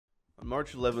On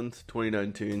March 11th,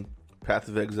 2019, Path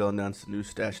of Exile announced a new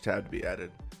stash tab to be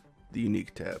added, the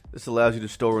Unique tab. This allows you to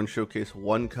store and showcase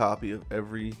one copy of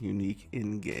every Unique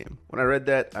in-game. When I read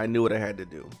that, I knew what I had to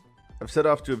do. I've set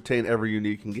off to obtain every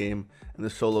Unique in-game in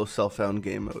the solo self-found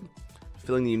game mode,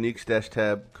 filling the Unique stash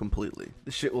tab completely.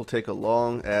 This shit will take a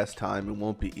long ass time and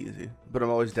won't be easy, but I'm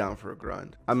always down for a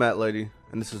grind. I'm Lighty,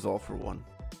 and this is all for one.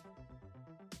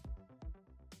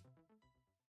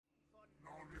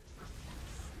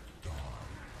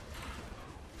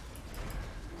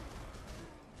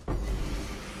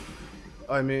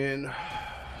 I mean,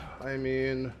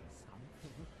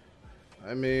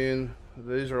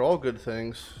 these are all good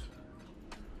things.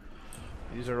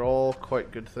 These are all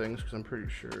quite good things, because I'm pretty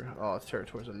sure. Oh, it's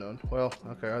territories unknown. Well,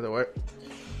 okay, either way.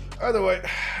 Either way,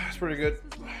 it's pretty good.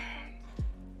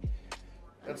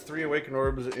 That's 3 Awakened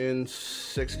Orbs in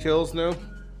 6 kills now.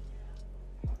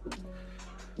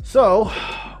 So,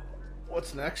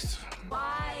 what's next?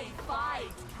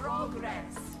 Fight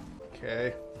progress.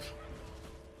 Okay.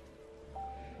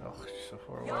 Oh, she's so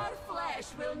far away. Your flesh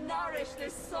will nourish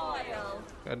the soil.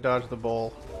 Gotta dodge the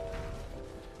bowl.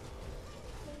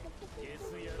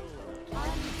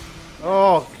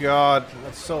 Oh god,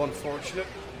 that's so unfortunate.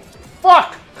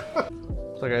 Fuck!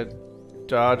 It's like I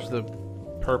dodged the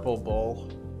purple bowl.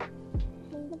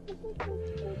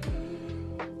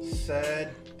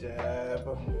 Sad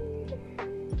dab.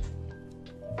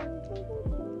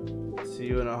 See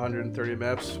you in 130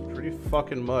 maps. Pretty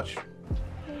fucking much.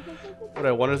 What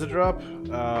I want is a drop.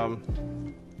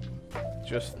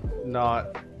 Just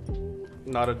not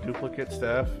a duplicate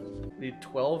staff. Need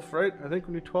 12, right? I think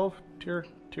we need 12 tier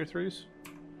 3s.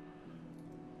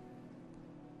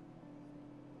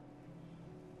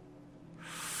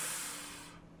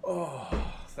 Oh,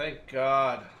 thank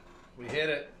God. We hit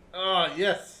it. Oh,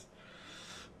 yes.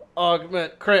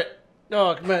 Augment crit.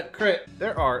 Augment crit.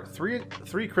 There are three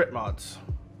crit mods.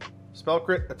 Spell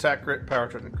crit, attack crit, power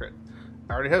charge, and crit.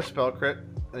 I already have spell crit,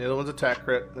 and the other one's attack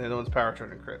crit, and the other one's power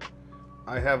charge and crit.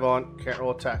 I have on can't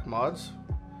roll attack mods.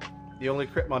 The only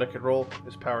crit mod I could roll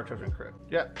is power charge and crit.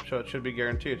 Yeah, so it should be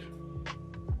guaranteed.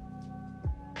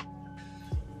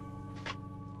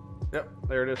 Yep,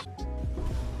 there it is.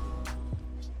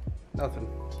 Nothing.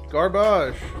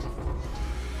 Garbage!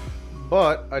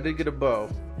 But I did get a bow.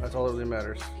 That's all that really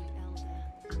matters.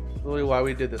 Really why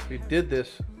we did this. We did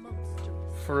this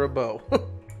for a bow.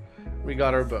 We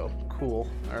got our bow. Cool.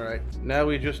 Alright. Now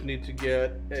we just need to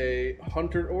get a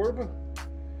hunter orb.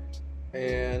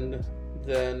 And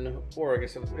then, or I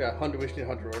guess, yeah, hunter, we just need a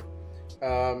hunter orb.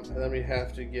 And then we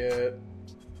have to get,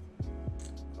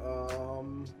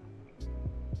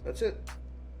 that's it.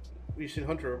 We just need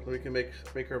hunter orb, so we can make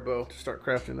our bow to start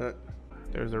crafting that.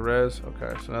 There's the res.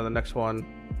 Okay, so now the next one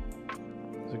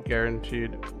is a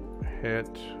guaranteed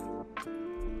hit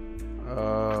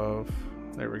of,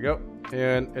 there we go.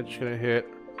 And it's gonna hit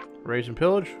raise and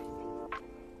pillage.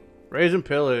 Raise and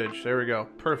pillage, there we go,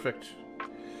 perfect.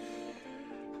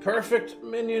 Perfect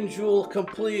minion jewel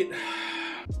complete,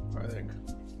 I think.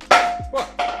 What?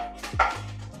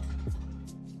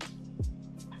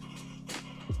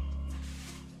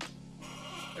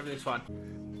 Everything's fine.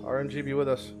 RNG be with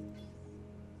us.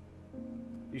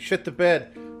 You shit the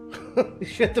bed. You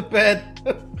shit the bed.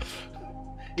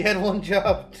 You had one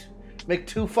job. Make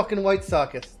 2 fucking white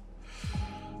sockets.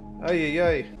 Ay, ay,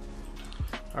 ay.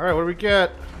 Alright, what do we get?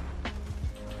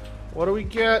 What do we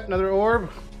get? Another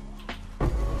orb?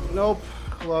 Nope.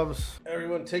 Gloves.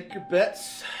 Everyone take your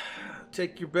bets.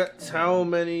 Take your bets. How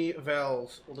many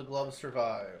vowels will the gloves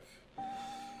survive?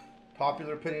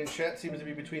 Popular opinion chat seems to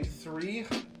be between 3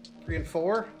 and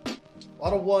 4. A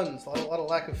lot of ones. A lot of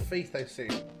lack of faith, I see.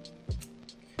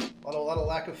 A lot of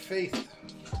lack of faith.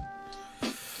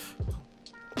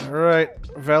 Alright.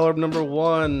 Valor number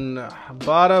 1.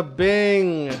 Bada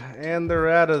bing! And they're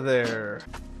out of there.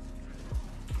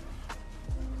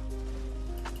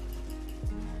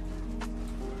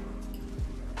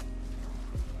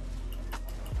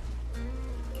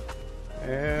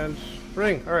 And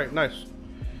ring. Alright, nice.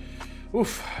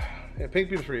 Oof. Yeah, pink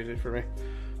beam's pretty easy for me.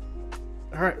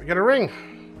 Alright, we got a ring.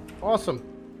 Awesome.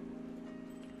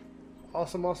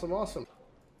 Awesome, awesome, awesome.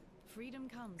 Freedom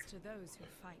comes to those who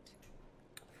fight.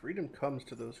 Freedom comes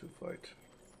to those who fight.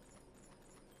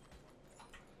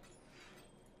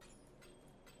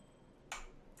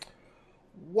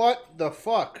 What the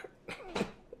fuck?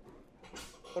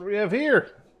 What do we have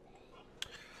here?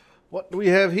 What do we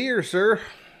have here, sir?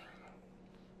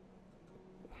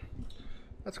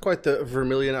 That's quite the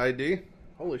Vermilion ID.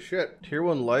 Holy shit. Tier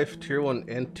 1 life, Tier 1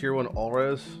 and Tier 1 all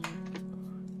res.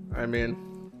 I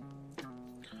mean,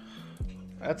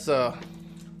 that's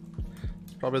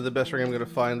Probably the best ring I'm gonna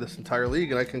find this entire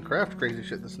league, and I can craft crazy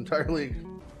shit this entire league.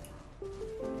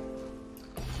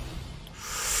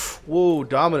 Whoa,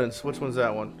 dominance. Which one's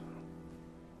that one?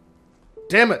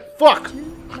 Damn it! Fuck!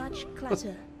 Too much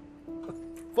clutter.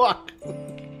 Fuck!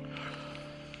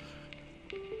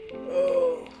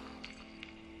 Oh.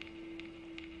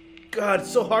 God,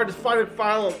 it's so hard to find and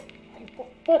file them.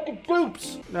 Fucking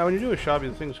boops! Now, when you do a shabby,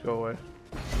 the things go away.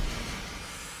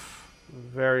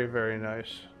 Very, very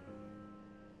nice.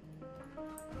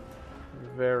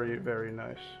 Very, very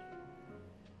nice.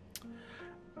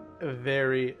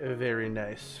 Very, very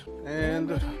nice. And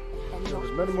there's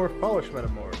Metamorph, Polish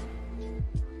Metamorph.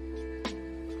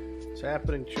 What's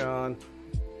happening, John?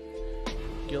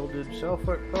 Gilded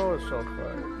Sulfite, Polish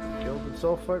Sulfite. Gilded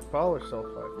Sulfite, Polish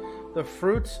Sulfite. The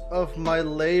fruits of my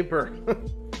labor.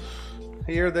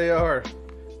 Here they are.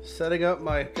 Setting up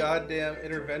my goddamn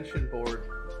intervention board.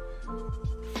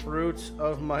 Fruits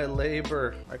of my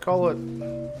labor. I call it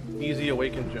easy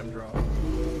awaken gem draw.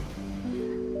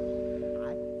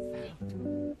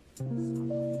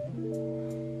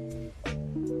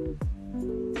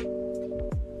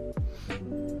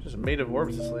 Just made of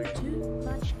orbs this league. Too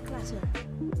much clutter.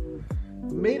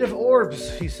 Made of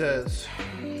orbs, he says.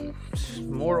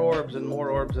 More orbs and more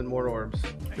orbs and more orbs.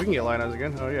 We can get line eyes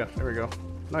again. Oh yeah, there we go.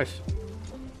 Nice.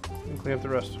 And clean up the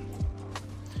rest.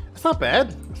 It's not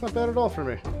bad. It's not bad at all for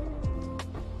me.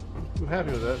 I'm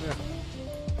happy with that, yeah.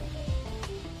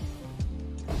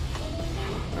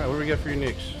 Alright, what do we get for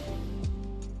uniques?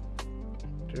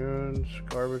 Dunes,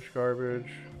 garbage,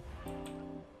 garbage.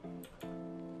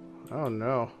 Oh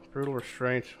no. Brutal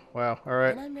restraint. Wow,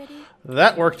 alright. When I'm ready.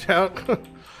 That worked out.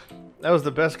 That was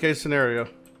the best case scenario.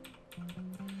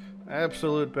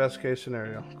 Absolute best case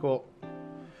scenario. Cool.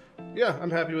 Yeah, I'm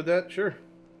happy with that, sure.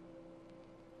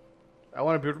 I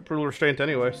want a brutal restraint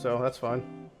anyway, so that's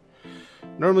fine.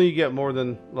 Normally you get more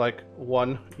than, like,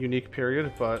 one unique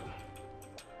period, but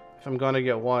if I'm gonna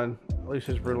get one, at least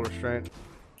it's brutal restraint.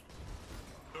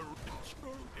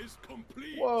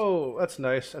 Whoa, that's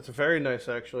nice. That's very nice,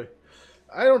 actually.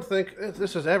 I don't think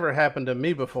this has ever happened to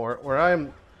me before, where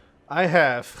I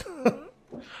have,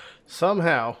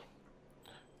 somehow,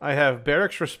 I have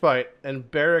Barracks Respite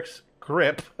and Barracks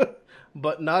Grip,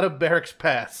 but not a Barracks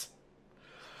Pass.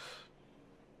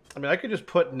 I mean, I could just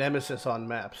put Nemesis on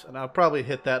maps, and I'll probably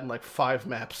hit that in like 5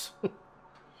 maps.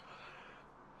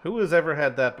 Who has ever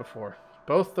had that before?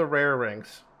 Both the rare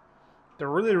rings. They're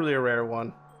really, really a rare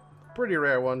one. Pretty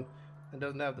rare one, and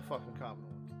doesn't have the fucking common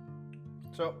one.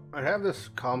 So, I have this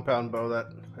compound bow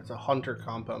it's a hunter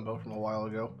compound bow from a while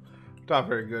ago. Not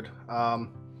very good.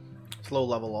 It's low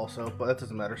level also, but that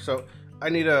doesn't matter. So, I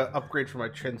need an upgrade for my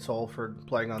chin soul for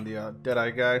playing on the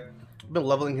Deadeye guy. I've been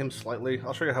leveling him slightly.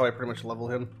 I'll show you how I pretty much level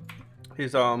him.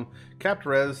 He's capped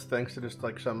res thanks to just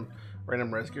like some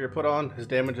random res gear I put on. His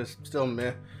damage is still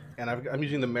meh, and I'm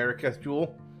using the Mariketh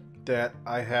jewel that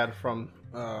I had from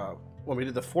when we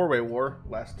did the 4-way war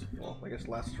last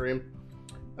stream.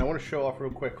 I want to show off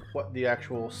real quick what the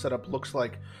actual setup looks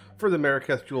like for the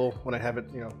Mariketh jewel when I have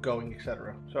it, going,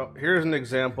 etc. So here's an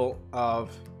example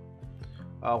of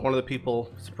one of the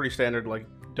people. It's a pretty standard like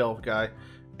delve guy.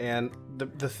 And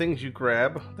the things you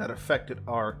grab that affect it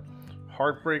are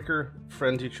Heartbreaker,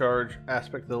 Frenzy Charge,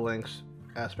 Aspect of the Lynx,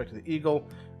 Aspect of the Eagle,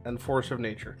 and Force of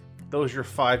Nature. Those are your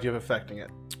 5 you have affecting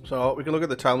it. So we can look at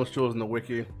the Timeless Jewels in the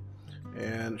wiki,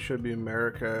 and it should be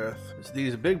Mariketh. It's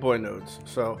these big boy nodes.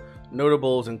 So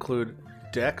notables include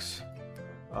Dex,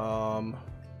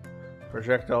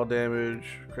 projectile damage,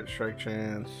 crit strike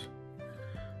chance,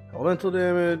 elemental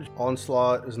damage.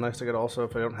 Onslaught is nice to get also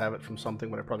if I don't have it from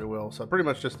something, but I probably will. So pretty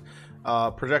much just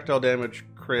projectile damage,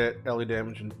 crit, LE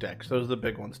damage, and dex. Those are the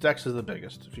big ones. Dex is the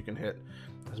biggest. If you can hit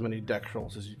as many dex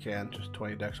rolls as you can, just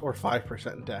 20 dex or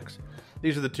 5% in dex.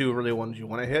 These are the 2 really ones you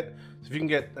want to hit. So if you can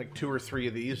get like 2 or 3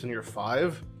 of these in your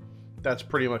 5, that's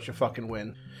pretty much a fucking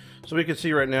win. So we can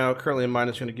see right now, currently mine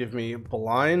is going to give me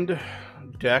blind,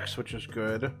 dex, which is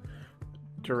good,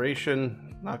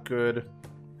 duration, not good.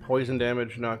 Poison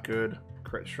damage, not good.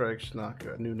 Crit strikes, not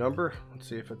good. New number. Let's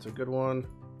see if it's a good one.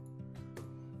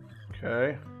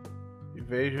 Okay.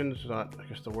 Evasion's not, I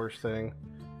guess, the worst thing.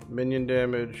 Minion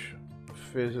damage.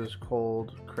 Fizz is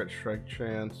cold. Crit strike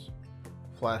chance.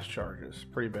 Flash charges.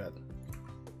 Pretty bad.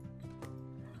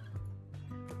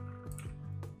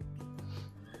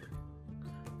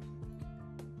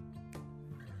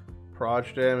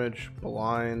 Proj damage.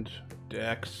 Blind.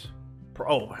 Dex.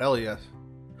 Oh, hell yes.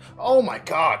 Oh my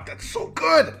god, that's so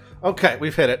good! Okay,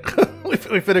 we've hit it.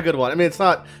 we've hit a good one. I mean, it's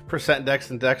not percent dex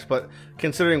and dex, but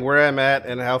considering where I'm at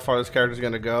and how far this character is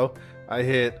going to go, I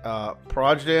hit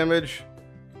proj damage,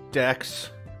 dex,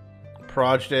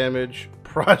 proj damage,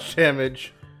 barrage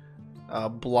damage,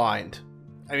 blind.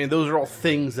 I mean, those are all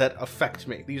things that affect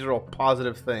me. These are all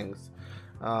positive things.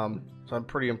 So I'm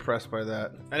pretty impressed by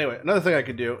that. Anyway, another thing I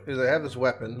could do is I have this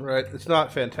weapon, right? It's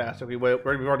not fantastic. We've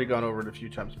already gone over it a few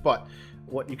times. But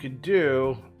what you could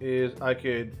do is I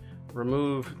could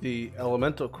remove the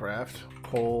elemental craft,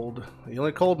 cold. The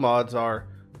only cold mods are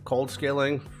cold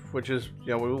scaling, which is,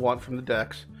 you know, what we want from the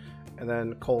decks, and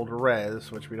then cold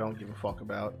res, which we don't give a fuck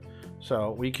about.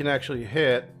 So we can actually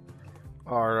hit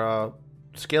our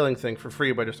scaling thing for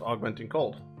free by just augmenting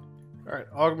cold. Alright,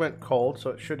 augment cold, so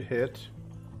it should hit.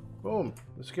 Boom,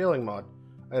 the scaling mod.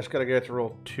 I just gotta get it to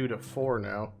roll 2 to 4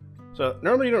 now. So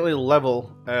normally you don't really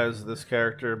level as this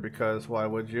character because why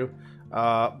would you?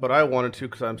 But I wanted to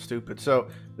because I'm stupid. So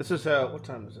this is how, what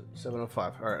time is it?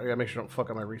 7:05. Alright, I gotta make sure I don't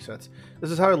fuck up my resets. This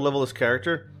is how I level this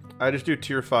character. I just do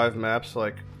tier 5 maps,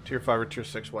 like tier 5 or tier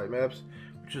 6 white maps,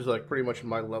 which is like pretty much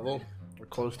my level, or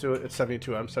close to it. It's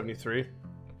 72, I'm 73.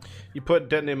 You put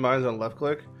detonate mines on left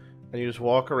click, and you just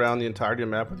walk around the entirety of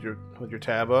the map with your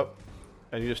tab up,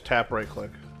 and you just tap right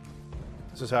click.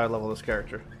 This is how I level this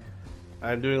character.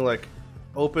 I'm doing like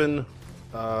open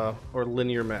or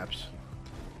linear maps.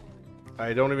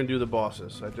 I don't even do the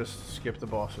bosses. I just skip the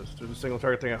bosses. Do the single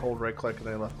target thing, I hold right click and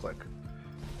then left click.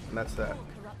 And that's that.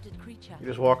 You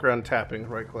just walk around tapping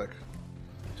right click.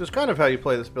 Which is kind of how you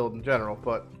play this build in general,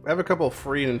 but I have a couple of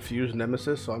free and infused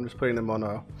nemesis, so I'm just putting them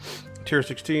on tier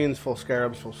 16s, full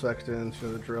scarabs, full sextons, you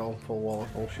know, the drill, full wall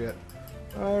of bullshit.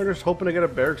 We're just hoping to get a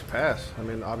barracks pass. I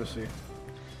mean, obviously,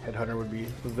 Headhunter would be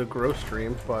the gross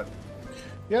stream, but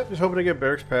yeah, just hoping to get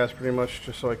barracks pass pretty much,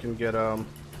 just so I can get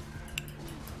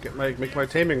make my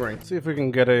taming ring. See if we can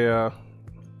get a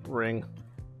ring,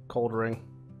 cold ring.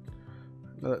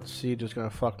 That siege is gonna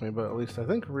fuck me, but at least I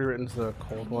think rewritten's the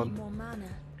cold one.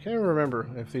 Can't even remember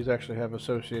if these actually have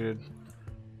associated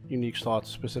unique slots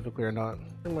specifically or not.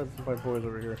 My boys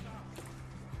over here.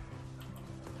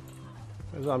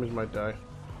 The zombies might die.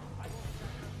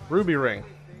 Ruby ring.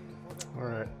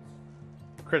 Alright.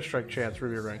 Crit strike chance,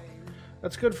 ruby ring.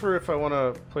 That's good for if I want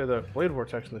to play the Blade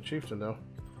Vortex and the Chieftain, though.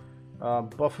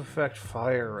 Buff effect,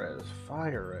 fire res.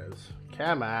 Fire res.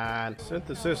 Come on.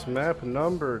 Synthesis map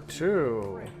number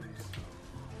 2.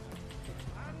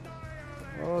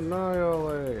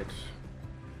 Annihilate.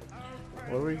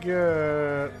 What do we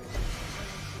get?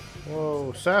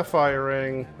 Whoa, sapphire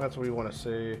ring. That's what we want to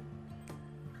see.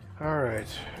 Alright,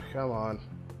 come on.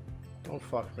 Don't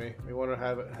fuck me. We want to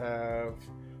have it have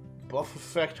buff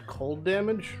effect cold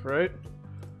damage, right?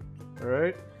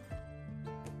 Alright.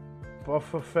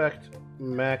 Buff effect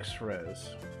max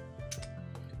res.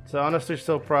 It's honestly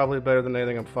still probably better than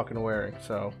anything I'm fucking wearing,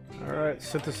 so. Alright,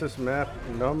 synthesis map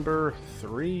number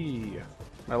 3.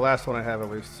 My last one I have at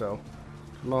least, so.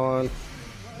 Come on.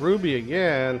 Ruby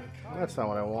again. That's not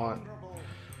what I want.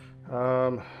 What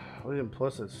are the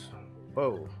implicits?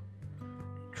 Whoa.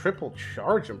 Triple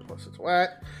charge implicits.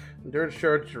 What? Endurance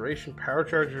charge duration, power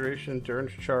charge duration,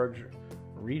 endurance charge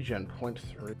regen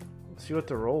 0.3. Let's see what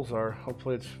the rolls are.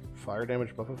 Hopefully it's fire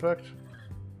damage buff effect.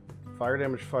 Fire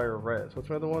damage, fire res. What's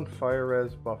my other one? Fire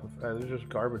res buff effect. There's just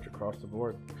garbage across the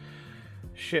board.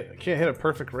 Shit, I can't hit a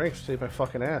perfect rank to save my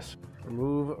fucking ass.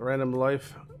 Remove random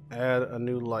life, add a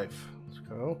new life. Let's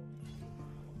go.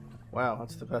 Wow,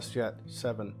 that's the best yet.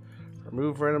 7.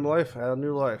 Remove random life, add a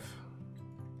new life.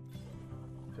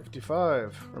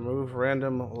 55. Remove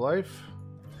random life,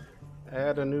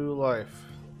 add a new life.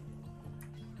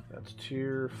 That's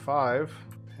tier 5.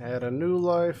 Add a new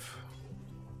life.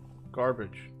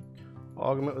 Garbage.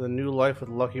 Augment with a new life with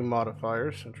lucky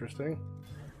modifiers. Interesting.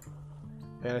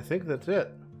 And I think that's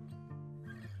it.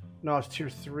 No, it's tier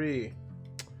 3.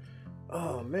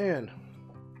 Oh man.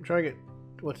 I'm trying to get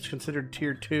what's considered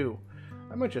tier 2.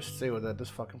 I might just stay with that at this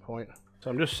fucking point. So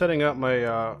I'm just setting up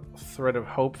my thread of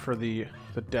hope for the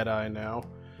Deadeye now.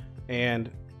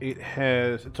 And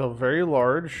it's a very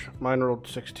large. Mine rolled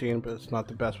 16, but it's not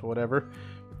the best, but whatever.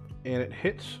 And it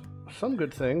hits some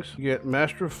good things. You get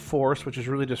Master of Force, which is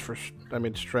really just for,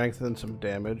 strength and some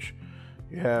damage.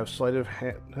 You have Sleight of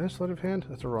Hand. Did I have Sleight of Hand?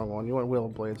 That's the wrong one. You want Wheel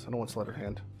of Blades. I don't want Sleight of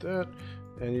Hand. That.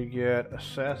 And you get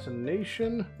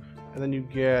Assassination. And then you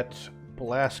get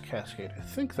Blast Cascade. I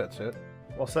think that's it.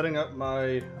 While setting up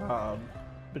my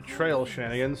Betrayal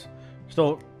shenanigans,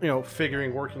 still,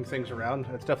 working things around.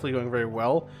 It's definitely going very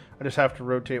well. I just have to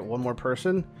rotate one more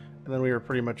person, and then we are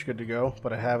pretty much good to go.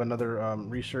 But I have another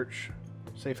research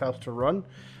safe house to run.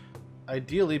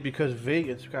 Ideally, because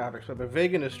Vegan's kind of expensive, but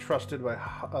Vegan is trusted by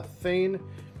Thane.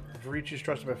 Varici is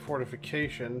trusted by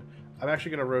Fortification. I'm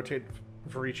actually going to rotate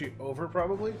Varici over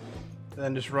probably, and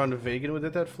then just run Vegan with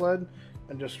it that fled,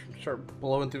 and just start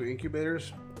blowing through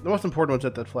incubators. The most important one's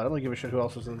at that flat. I don't give a shit who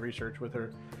else is in research with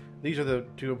her. These are the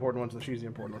two important ones, and she's the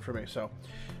important one for me. So,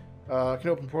 I can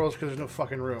open portals because there's no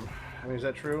fucking room. I mean, is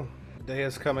that true? The day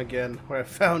has come again where I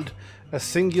found a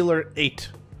singular 8.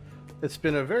 It's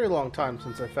been a very long time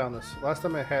since I found this. Last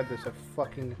time I had this, I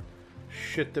fucking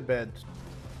shit the bed.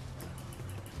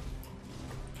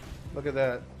 Look at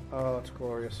that. Oh, it's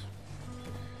glorious.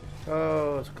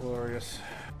 Oh, it's glorious.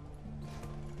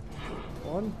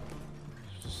 One.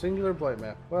 Just a singular blight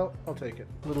map. Well, I'll take it.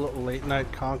 Little late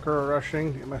night conqueror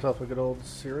rushing. Get myself a good old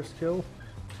Cirrus kill.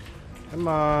 Come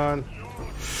on.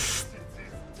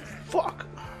 Fuck.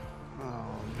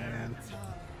 Oh, man.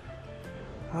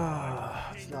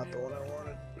 Ah, it's not the one I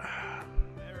wanted.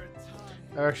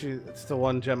 Actually, it's the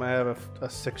one gem I have a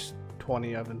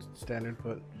 620 of in standard,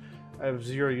 but I have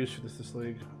zero use for this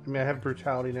league. I mean, I have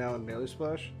brutality now and melee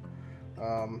splash.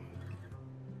 I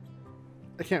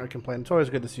can't really complain. It's always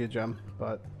good to see a gem,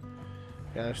 but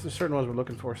yeah, there's certain ones we're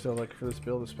looking for still, like for this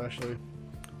build especially. It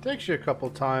takes you a couple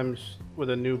times with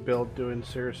a new build doing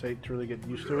Cirrus 8 to really get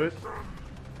used to it.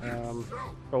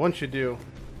 But once you do,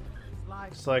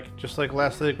 it's like just like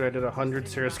last league where I did 100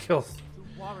 Cirrus kills.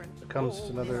 It comes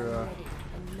another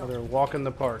walk in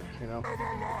the park, you know.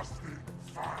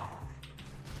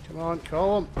 Come on,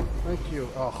 call him. Thank you.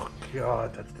 Oh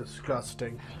god, that's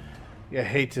disgusting. You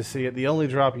hate to see it. The only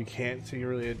drop you can't see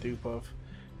really a dupe of,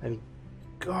 and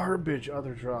garbage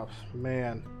other drops.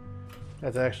 Man,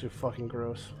 that's actually fucking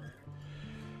gross.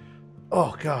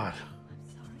 Oh god,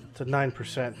 it's a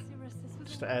 9%.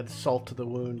 Just to add salt to the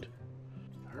wound.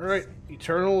 All right,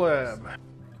 Eternal Lab.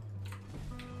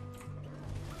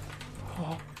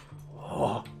 Oh,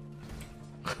 oh.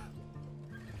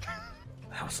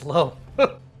 That was low.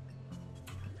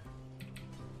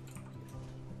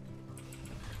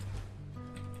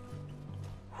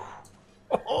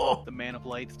 Oh. The Man of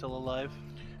Light still alive?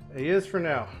 He is for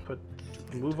now, but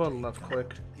move on left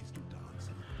click.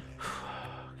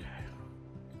 Okay.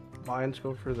 Lions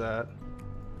go for that.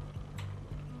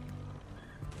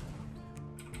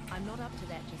 I'm not up to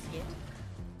that just yet.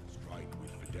 Strike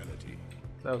with fidelity.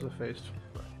 That was a face.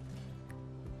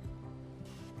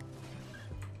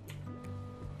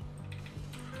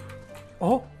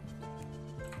 Oh!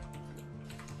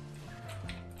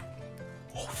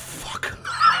 Oh, fuck.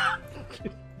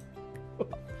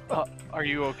 Are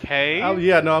you okay? Oh,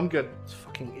 yeah, no, I'm good. These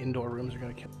fucking indoor rooms are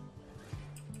gonna kill.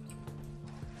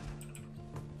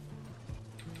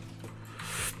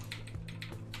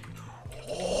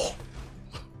 Oh.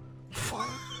 Fuck.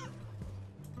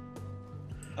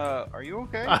 Are you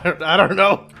okay? I don't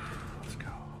know. Let's go.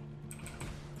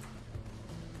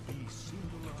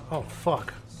 Oh,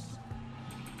 fuck.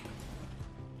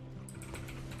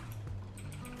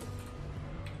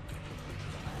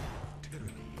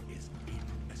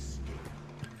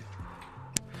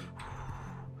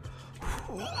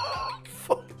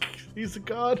 Fuck. He's a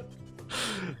god.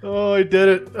 Oh, I did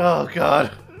it. Oh,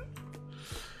 god.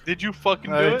 Did you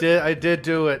fucking do it? I did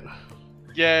do it.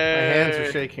 Yay. My hands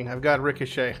are shaking. I've got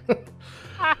ricochet.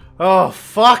 Oh,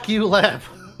 fuck you, Lab.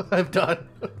 I'm done.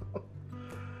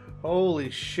 Holy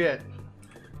shit.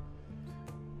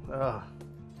 Ugh.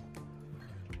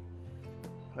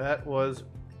 That was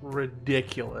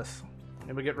ridiculous.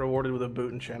 Maybe get rewarded with a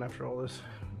boot and chain after all this.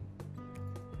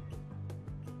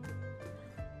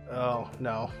 Oh,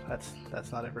 no. That's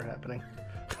not ever happening.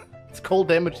 It's cold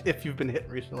damage if you've been hit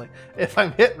recently. If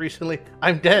I'm hit recently,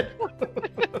 I'm dead.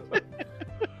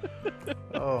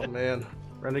 Oh, man.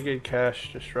 Renegade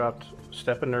Cash just dropped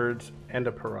Step of Nerds and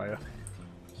a Pariah.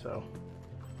 So,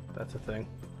 that's a thing.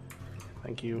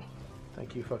 Thank you.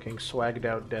 Thank you, fucking swagged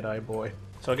out Deadeye boy.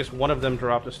 So I guess one of them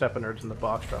dropped a Step of Nerds and the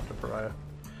box dropped a Pariah.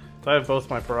 So I have both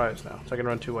my Pariahs now. So I can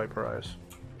run 2 white Pariahs.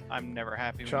 I'm never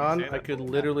happy when Sean, you say that. I could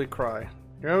literally cry.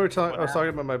 You remember I was talking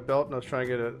about my belt and I was trying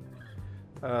to get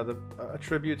the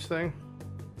attributes thing?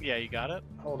 Yeah, you got it?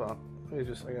 Hold on. Let me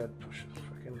just, I gotta push it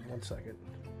fucking 1 second.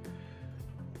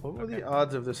 What were the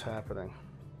odds of this happening?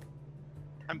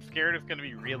 I'm scared it's gonna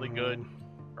be really good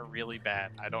or really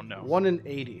bad. I don't know. 1 in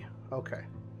 80. Okay.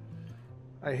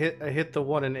 I hit the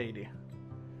 1 in 80.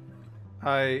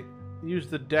 I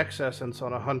used the Dex Essence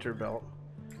on a Hunter belt.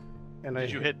 And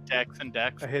Did you hit Dex and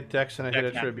Dex? I hit Dex and I hit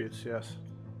Dex attributes, yes.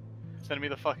 Send me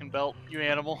the fucking belt, you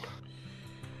animal.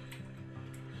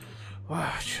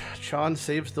 Wow, Sean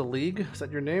saves the league? Is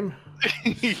that your name?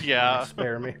 Yeah.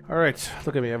 Spare me. Alright,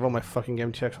 look at me. I have all my fucking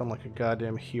game checks. I'm like a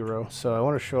goddamn hero. So I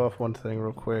want to show off one thing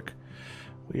real quick.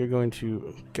 We are going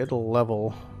to get a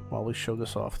level while we show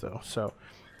this off, though. So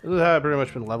this is how I've pretty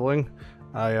much been leveling.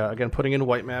 Again, putting in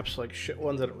white maps, like shit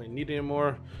ones I don't really need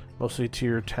anymore. Mostly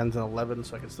tier 10s and 11s,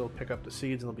 so I can still pick up the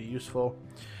seeds and they'll be useful.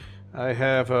 I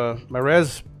have my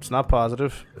res. It's not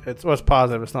positive. It's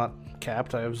positive. It's not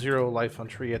capped. I have 0 life on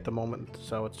tree at the moment,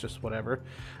 so it's just whatever.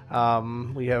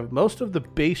 We have most of the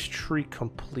base tree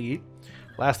complete.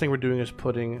 Last thing we're doing is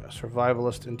putting a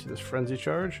survivalist into this frenzy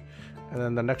charge, and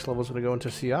then the next level is going to go into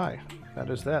CI. That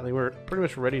is that. We're pretty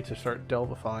much ready to start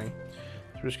delvifying.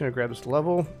 So we're just going to grab this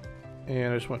level,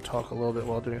 and I just want to talk a little bit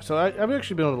while doing it. So I've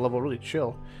actually been on the level really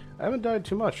chill. I haven't died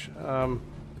too much.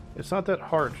 It's not that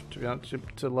hard to be honest,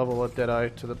 to level a Deadeye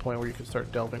to the point where you can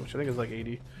start delving, which I think is like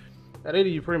 80. At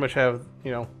 80, you pretty much have,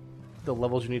 you know, the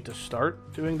levels you need to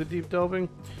start doing the deep delving.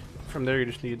 From there, you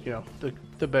just need, you know,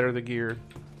 the better the gear.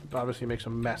 Obviously makes a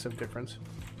massive difference.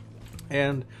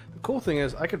 And the cool thing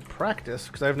is I could practice,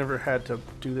 because I've never had to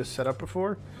do this setup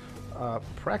before,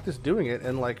 practice doing it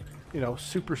in like, you know,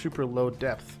 super low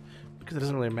depth, because it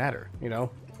doesn't really matter, you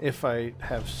know. If I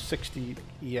have 60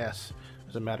 ES,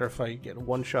 doesn't matter if I get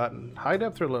one shot in high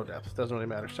depth or low depth, doesn't really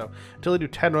matter. So until I do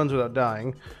 10 runs without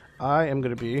dying, I am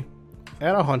going to be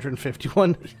at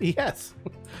 151 ES,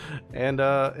 and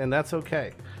that's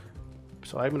okay.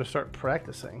 So I'm going to start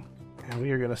practicing, and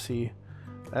we are going to see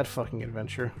that fucking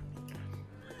adventure.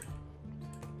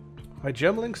 My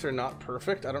gem links are not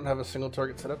perfect. I don't have a single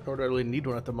target set up, nor do I really need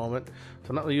one at the moment. So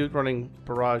I'm not really running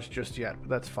Barrage just yet, but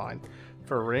that's fine.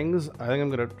 For rings, I think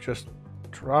I'm going to just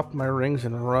drop my rings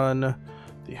and run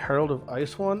the Herald of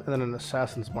Ice one, and then an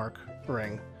Assassin's Mark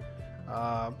ring.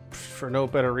 For no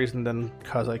better reason than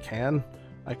because I can.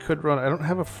 I could run... I don't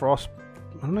have a Frost...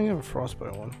 I don't think I have a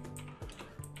Frostbite one.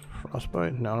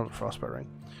 Frostbite? No, I don't have a Frostbite ring.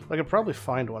 I could probably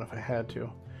find one if I had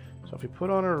to. So if we put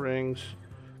on our rings...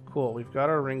 Cool, we've got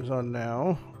our rings on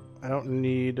now. I don't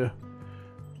need the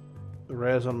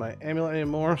res on my amulet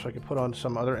anymore, so I can put on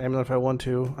some other amulet if I want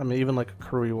to. I mean, even like a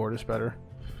Karui Ward is better.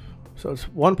 So it's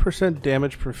 1%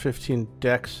 damage per 15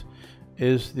 dex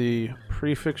is the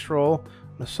prefix roll.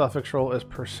 The suffix roll is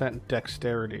 %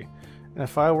 dexterity. And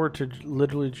if I were to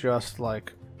literally just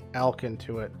like alch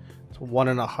into it, it's 1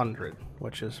 in 100,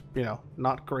 which is, you know,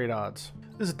 not great odds.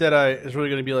 This Deadeye is really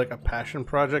going to be like a passion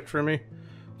project for me.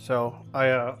 So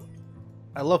I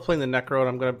love playing the Necro, and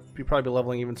I'm going to probably be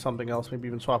leveling even something else, maybe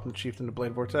even swapping the Chieftain to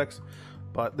Blade Vortex.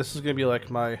 But this is going to be like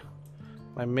my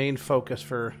main focus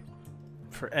for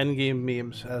endgame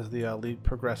memes as the league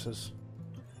progresses.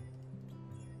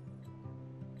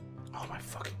 Oh my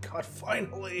fucking god,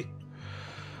 finally!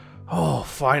 Oh,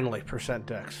 finally, %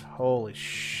 dex. Holy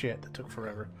shit, that took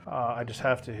forever. I just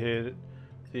have to hit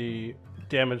the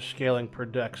damage scaling per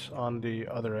dex on the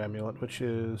other amulet, which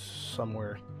is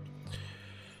somewhere.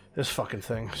 This fucking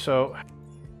thing. So,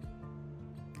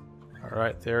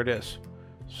 alright, there it is.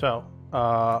 So,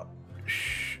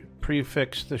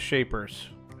 prefix the shapers.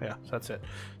 Yeah, that's it.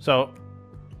 So,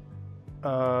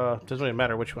 doesn't really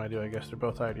matter which one I do, I guess. They're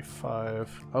both ID5.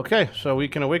 Okay, so we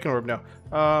can Awaken Orb now.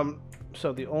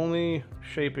 So the only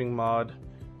shaping mod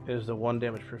is the 1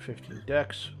 damage per 15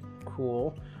 dex.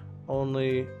 Cool.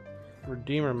 Only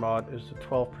Redeemer mod is the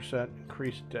 12%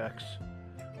 increased dex.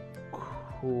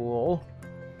 Cool.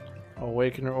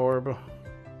 Awakener Orb.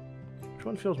 Which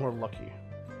one feels more lucky?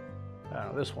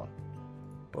 This one.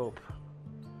 Boop.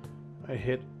 I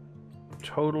hit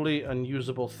totally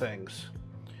unusable things,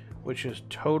 which is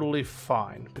totally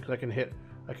fine because I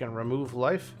can remove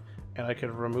life and I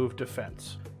can remove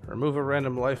defense. Remove a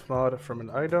random life mod from an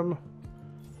item.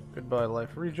 Goodbye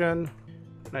life regen.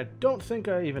 And I don't think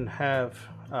I even have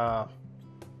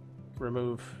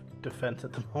remove defense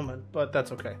at the moment, but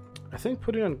that's okay. I think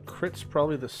putting on crit's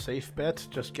probably the safe bet.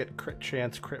 Just get crit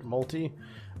chance, crit multi,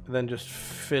 and then just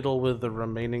fiddle with the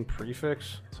remaining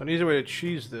prefix. So an easy way to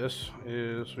cheese this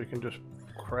is we can just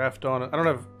craft on it. I don't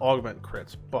have augment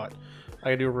crits, but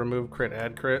I can do remove crit,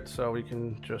 add crit, so we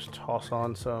can just toss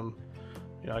on some,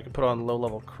 you know, I can put on low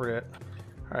level crit.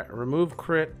 Alright, remove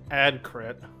crit, add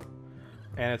crit,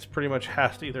 and it's pretty much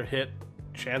has to either hit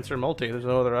chance or multi. There's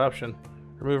no other option.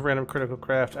 Remove random critical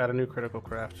craft, add a new critical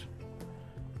craft.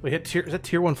 We hit tier, is that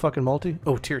tier 1 fucking multi?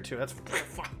 Oh, tier 2, that's fine.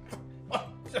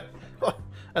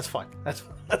 That's fine.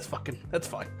 That's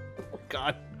fine. Oh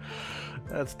god.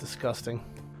 That's disgusting.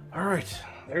 Alright,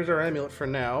 there's our amulet for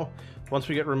now. Once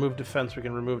we get remove defense, we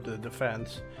can remove the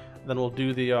defense. Then we'll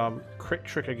do the crit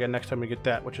trick again next time we get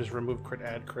that, which is remove crit,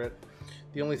 add crit.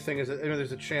 The only thing is that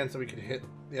there's a chance that we could hit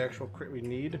the actual crit we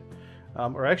need.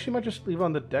 Or I actually might just leave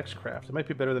on the dex craft. It might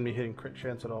be better than me hitting crit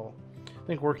chance at all. I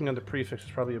think working on the prefix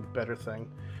is probably a better thing.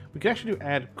 We can actually do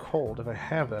add cold if I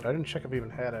have that. I didn't check if I even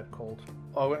had add cold.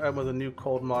 Oh, I'm with a new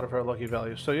cold mod of our lucky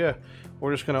value. So yeah,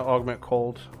 we're just gonna augment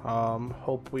cold.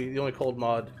 The only cold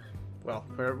mod, well,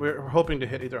 we're hoping to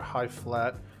hit either high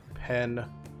flat, pen,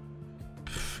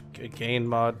 a gain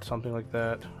mod, something like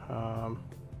that.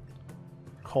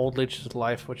 Cold leeches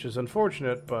life, which is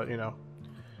unfortunate, but you know,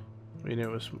 we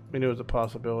knew it was a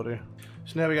possibility.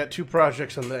 So now we got 2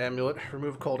 projects on the amulet: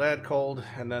 remove cold, add cold,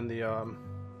 and then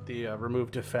the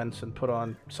remove defense and put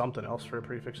on something else for a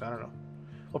prefix. I don't know.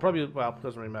 Well, probably, well, it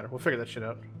doesn't really matter. We'll figure that shit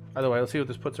out. Either way, let's see what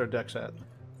this puts our decks at.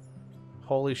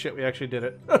 Holy shit, we actually did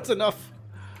it. That's enough.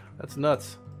 That's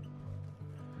nuts.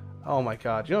 Oh my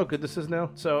god. You know how good this is now?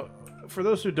 So, for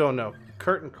those who don't know,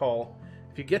 curtain call,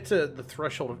 if you get to the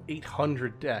threshold of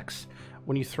 800 decks,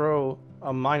 when you throw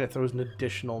a mine, it throws an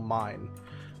additional mine.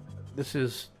 This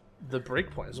is the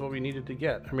breakpoint. This is what we needed to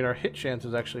get. I mean, our hit chance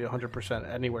is actually 100%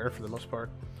 anywhere for the most part.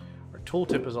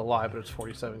 Tooltip is a lie, but it's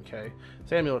 47k.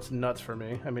 This amulet's nuts for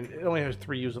me. I mean, it only has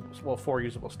 4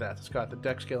 usable stats. It's got the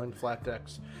deck scaling, flat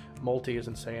decks, multi is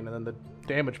insane, and then the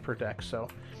damage per deck, so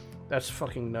that's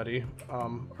fucking nutty.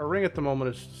 Our ring at the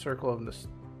moment is Circle of this.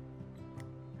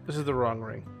 This is the wrong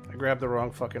ring. I grabbed the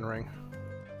wrong fucking ring.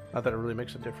 Not that it really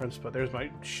makes a difference, but there's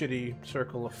my shitty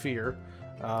Circle of Fear.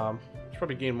 It's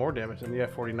probably gained more damage than, yeah,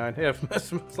 49. Yeah,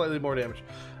 slightly more damage.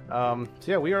 So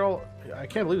yeah, we are all, I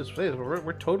can't believe this, but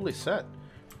we're totally set.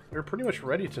 We're pretty much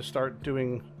ready to start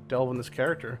doing Delve in this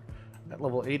character at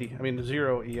level 80. I mean,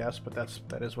 0 ES, but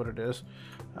that is what it is.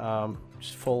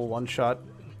 Just full one-shot,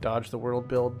 dodge the world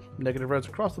build, negative reds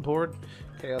across the board,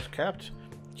 chaos capped.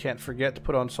 Can't forget to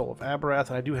put on Soul of Aberrath,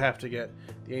 and I do have to get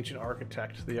the Ancient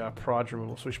Architect, the proj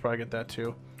removal, so we should probably get that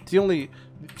too. It's the only,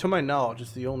 to my knowledge,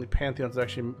 it's the only Pantheons that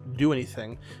actually do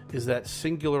anything, is that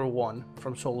singular one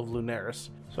from Soul of Lunaris.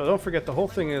 So don't forget, the whole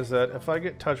thing is that if I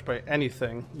get touched by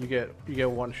anything, you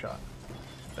get one shot.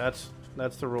 That's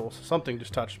the rules. Something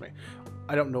just touched me.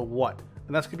 I don't know what,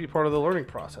 and that's gonna be part of the learning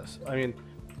process. I mean,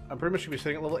 I'm pretty much gonna be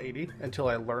sitting at level 80 until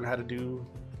I learn how to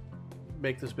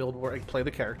make this build where I can play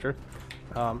the character,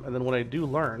 and then when I do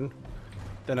learn,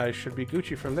 then I should be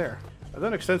Gucci from there. I've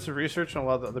done extensive research on a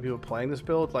lot of the other people playing this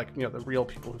build, like, you know, the real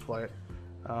people who play it.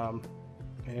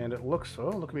 And it looks, oh,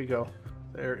 look at me go.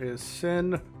 There is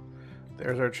Sin.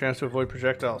 There's our chance to avoid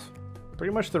projectiles.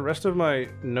 Pretty much the rest of my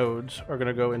nodes are going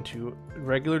to go into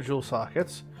regular jewel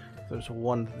sockets. There's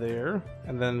one there,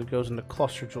 and then it goes into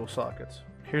cluster jewel sockets.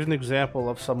 Here's an example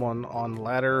of someone on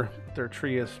ladder. Their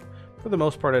tree is, for the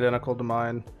most part, identical to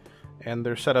mine, and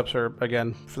their setups are,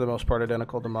 again, for the most part,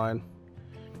 identical to mine.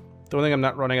 The only thing I'm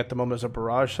not running at the moment is a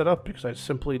barrage setup, because I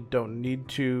simply don't need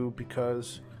to,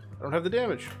 because I don't have the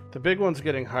damage. The big one's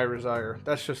getting High Resire.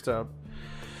 That's just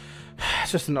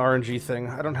it's just an RNG thing.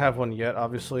 I don't have one yet,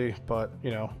 obviously, but,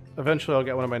 you know, eventually I'll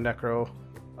get one of my Necro,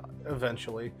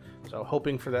 eventually. So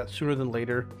hoping for that sooner than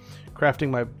later. Crafting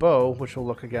my bow, which will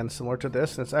look, again, similar to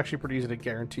this, and it's actually pretty easy to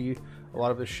guarantee a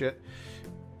lot of this shit,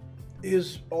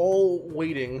 is all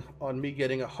waiting on me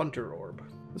getting a Hunter Orb.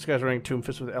 This guy's running Tomb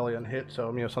Fist with Ellie on hit, so,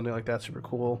 you know, something like that's super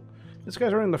cool. This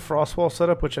guy's running the Frostwall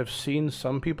setup, which I've seen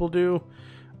some people do.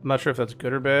 I'm not sure if that's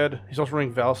good or bad. He's also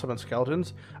running Valsum and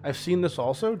Skeletons. I've seen this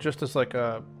also, just as like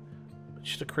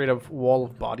just to create a wall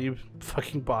of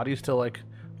fucking bodies to like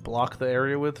block the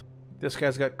area with. This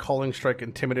guy's got Calling Strike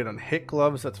Intimidate on hit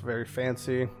gloves. That's very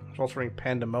fancy. He's also running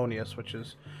Pandemonious, which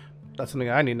is, that's something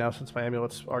I need now since my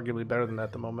amulet's arguably better than that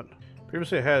at the moment.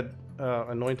 Previously I had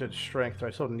Anointed Strength. Do I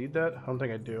still need that? I don't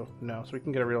think I do. No, so we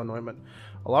can get a real anointment.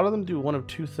 A lot of them do one of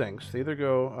two things. They either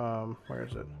go, where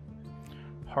is it?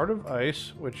 Heart of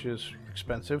Ice, which is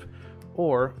expensive,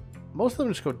 or most of them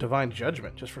just go Divine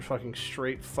Judgment, just for fucking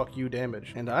straight fuck you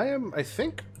damage. And I am, I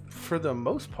think, for the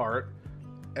most part,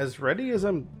 as ready as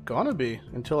I'm gonna be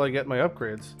until I get my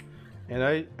upgrades. And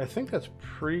I think that's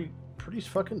pretty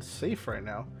fucking safe right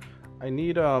now. I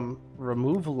need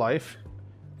Remove Life,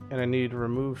 and I need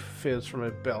Remove Fizz from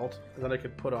a belt, and then I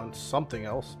could put on something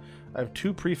else. I have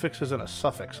 2 prefixes and a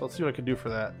suffix. Let's see what I can do for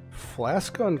that.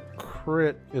 Flask on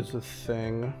crit is a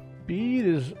thing. Bead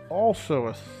is also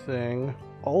a thing.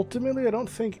 Ultimately, I don't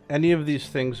think any of these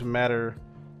things matter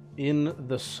in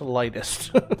the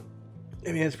slightest.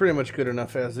 I mean, it's pretty much good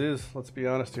enough as is, let's be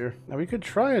honest here. Now, we could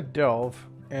try a delve,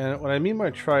 and what I mean by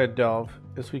try a delve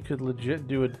is we could legit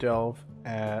do a delve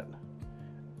at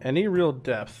any real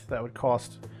depth that would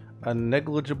cost a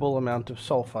negligible amount of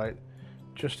sulfite,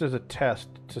 just as a test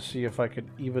to see if I could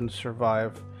even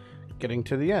survive getting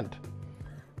to the end.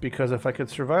 Because if I could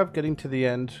survive getting to the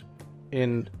end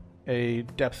in a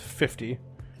depth 50,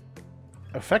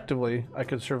 effectively I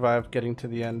could survive getting to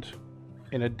the end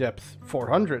in a depth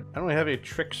 400. I don't really have any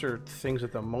tricks or things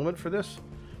at the moment for this.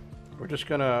 We're just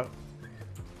gonna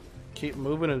keep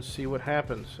moving and see what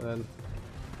happens, and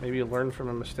maybe learn from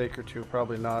a mistake or two.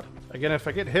 Probably not. Again, if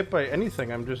I get hit by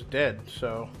anything, I'm just dead,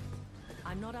 so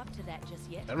I'm not up to that just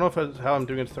yet. I don't know if how I'm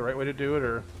doing it's the right way to do it,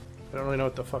 or I don't really know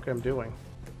what the fuck I'm doing.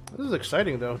 This is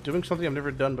exciting, though. Doing something I've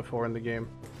never done before in the game.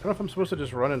 don't know if I'm supposed to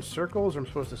just run in circles or I'm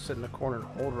supposed to sit in the corner and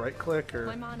hold right click or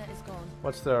My mana is gone.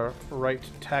 what's the right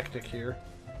tactic here?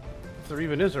 If there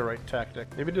even is a right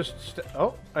tactic. Maybe just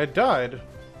oh, I died.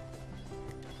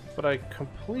 But I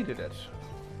completed it.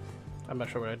 I'm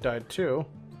not sure what I died to.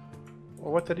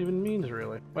 Or what that even means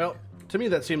really. Well, to me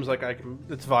that seems like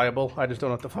it's viable. I just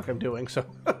don't know what the fuck I'm doing, so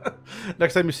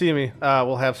next time you see me,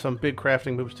 we'll have some big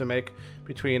crafting moves to make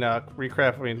between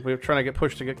recrafting. We're trying to get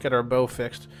pushed to get our bow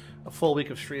fixed. A full week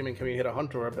of streaming, can we hit a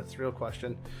hunter orb? That's the real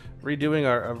question. Redoing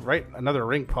another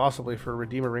ring possibly for a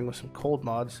Redeemer ring with some cold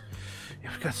mods.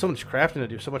 Yeah, we've got so much crafting to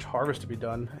do, so much harvest to be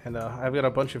done, and I've got a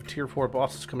bunch of tier 4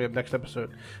 bosses coming up next episode.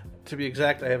 To be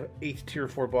exact, I have 8 tier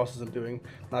 4 bosses I'm doing,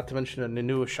 not to mention a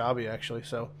new Ashabi actually,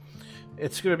 so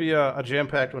it's going to be a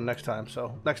jam-packed one next time.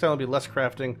 So next time will be less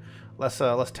crafting, less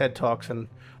TED Talks, and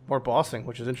more bossing,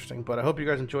 which is interesting. But I hope you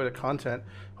guys enjoy the content.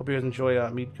 Hope you guys enjoy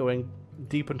me going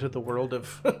deep into the world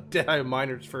of Deadeye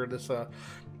miners for this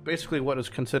basically what is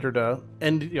considered a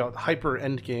hyper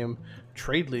end game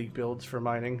trade league builds for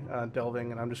mining,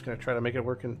 delving, and I'm just going to try to make it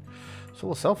work in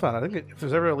Solo Self-Found. I think if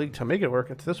there's ever a league to make it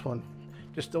work, it's this one.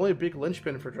 Just the only big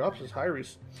linchpin for drops is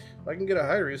Hyres. If I can get a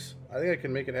Hyres, I think I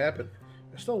can make it happen.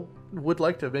 I still would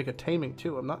like to make a taming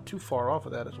too. I'm not too far off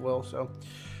of that as well. So,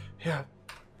 yeah.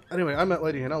 Anyway, I'm at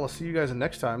Lighty, and I'll see you guys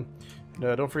next time.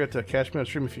 And, don't forget to catch me on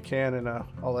stream if you can, and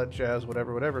all that jazz,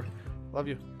 whatever. Love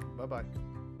you. Bye-bye.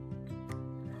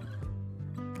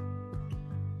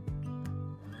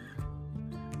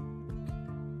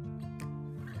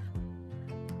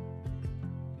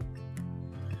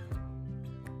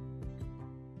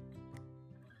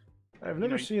 I've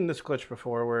never seen this glitch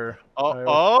before where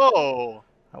I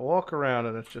walk around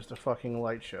and it's just a fucking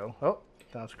light show. Oh,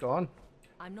 now it's gone.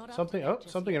 I'm not Something. Oh,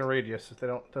 something in radius that they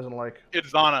doesn't like.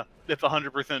 It's Zana. It's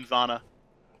 100% Zana.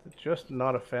 Just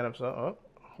not a fan of. Oh,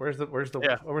 where's the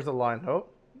line? Oh,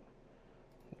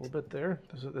 a little bit there.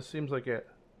 This seems like it.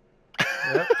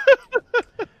 Yep.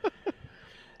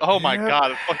 Oh my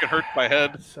god! It fucking hurts my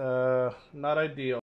head. It's not ideal.